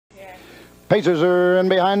Pacers are in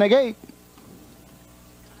behind the gate.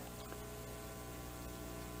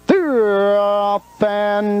 They're off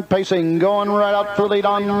and pacing, going right out for the lead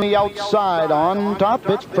on the outside. On top,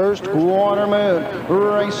 it's First Quarter Moon.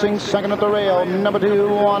 Racing second at the rail. Number 2,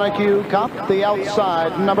 Wanna-Q Cop, the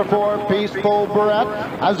outside. Number 4, Peaceful Brett,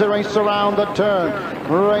 as they race around the turn.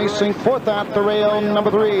 Racing fourth at the rail.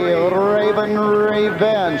 Number 3, Raven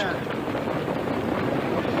Revenge.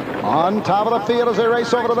 On top of the field as they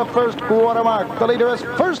race over to the first quarter mark. The leader is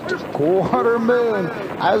First Quarter Moon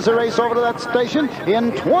as they race over to that station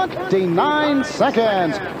in 29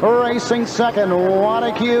 seconds. Racing second,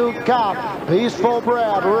 Wanna-Q Cop. Peaceful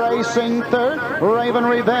Brad racing third. Raven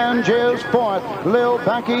Revenge is fourth. Lil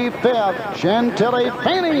Becky fifth. Chantilly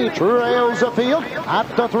Fanny trails the field at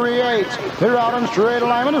the 3/8. They're out in straight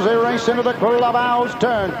alignment as they race into the clubhouse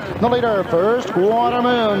turn. The leader, First Quarter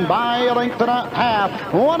Moon, by a length and a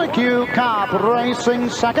half. Wanna-Q Cop racing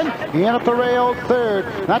second. In at the rail third.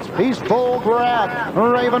 That's Peaceful Brad.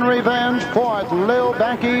 Raven Revenge fourth. Lil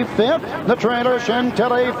Becky fifth. The trailer,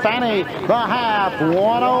 Chantilly Fanny. The half,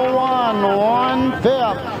 101,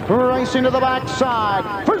 1/5. Racing to the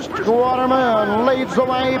backside. First Quarter Moon leads the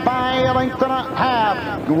way by a length and a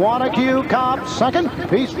half. Wanna-Q Cop second.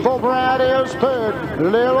 Peaceful Brad is third.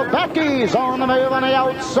 Lil Becky's on the move on the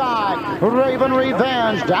outside. Raven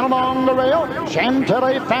Revenge down along the rail.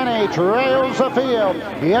 Chantilly Fanny trails the field.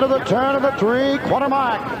 Into the turn of the 3/4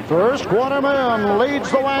 mark. First Quarter Moon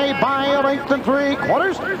leads the way by a length and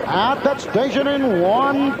 3/4 at that station in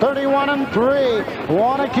 1:31 3.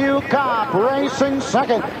 Wanna-Q Cop racing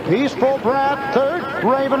second. Peaceful Brad third.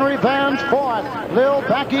 Raven Revenge fourth. Lil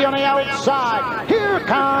Becky on the outside. Here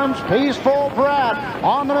comes Peaceful Brad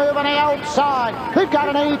on the move on the outside. They've got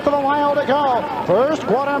an eighth of a mile to go. First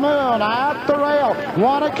Quarter Moon at the rail.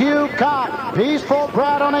 Wanna-Q Cop. Peaceful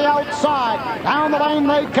Brad on the outside. Down the lane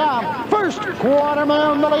they come. First Quarter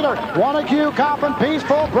Moon the leader. Wanna-Q Cop and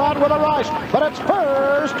Peaceful Brad with a rush. But it's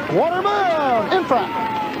First Quarter Moon in front.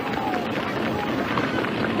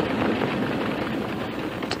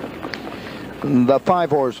 The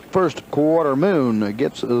 5-horse First Quarter Moon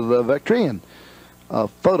gets the victory, and a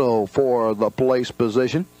photo for the place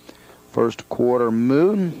position. First Quarter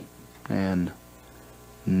Moon and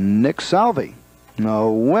Nick Salvi, a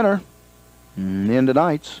winner in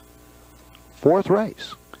tonight's 4th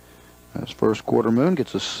race. As First Quarter Moon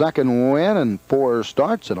gets a second win and 4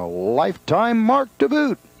 starts and a lifetime mark to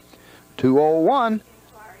boot. 2:01,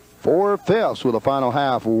 4/5 with a final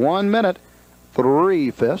half, 1 minute,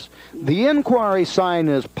 3/5. The inquiry sign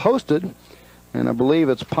is posted, and I believe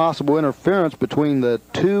it's possible interference between the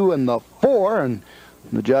 2 and the 4, and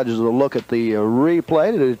the judges will look at the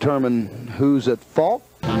replay to determine who's at fault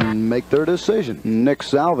and make their decision. Nick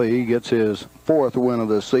Salvi gets his 4th win of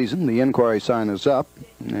the season. The inquiry sign is up,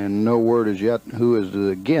 and no word is yet who is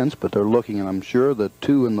against, but they're looking, and I'm sure the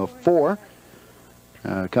 2 and the 4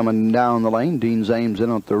 coming down the lane. Dean Zames in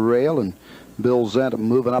at the rail, and Bill Zent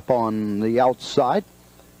moving up on the outside.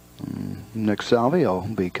 Nick Salvi will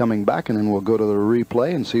be coming back, and then we'll go to the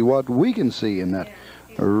replay and see what we can see in that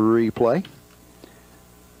replay.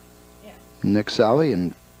 Nick Salvi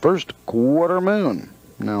and First Quarter Moon,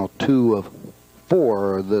 now 2 of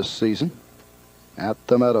 4 this season at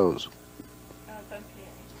the Meadows.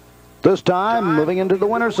 This time, moving into the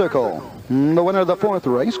winner's circle. The winner of the 4th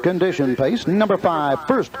race, condition pace, number 5,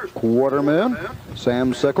 First Quarter Moon.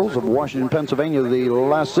 Sam Sickles of Washington, Pennsylvania, the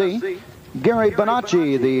lessee. Gary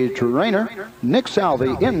Bonacci, the trainer. Nick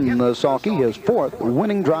Salvi in the sulky, his 4th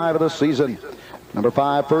winning drive of the season. Number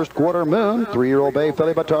 5, First Quarter Moon, 3-year-old bay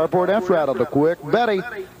filly by Tarport F. Rattled the Quick Betty.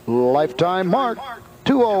 Lifetime mark,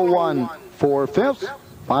 2:01, 4/5.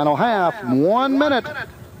 Final half, 1 minute,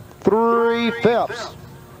 3/5.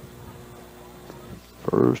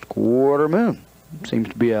 First Quarter Moon. Seems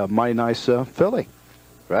to be a mighty nice filly.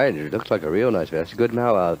 Right, it looks like a real nice filly. That's a good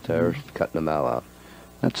mal out there, cutting the mal out.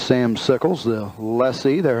 That's Sam Sickles, the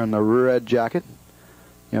lessee there in the red jacket.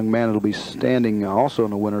 Young man that'll be standing also in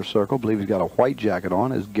the winner's circle. I believe he's got a white jacket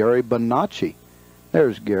on, is Gary Bonacci.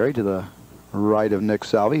 There's Gary to the right of Nick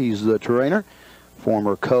Salvi. He's the trainer,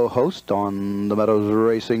 former co-host on the Meadows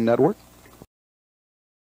Racing Network.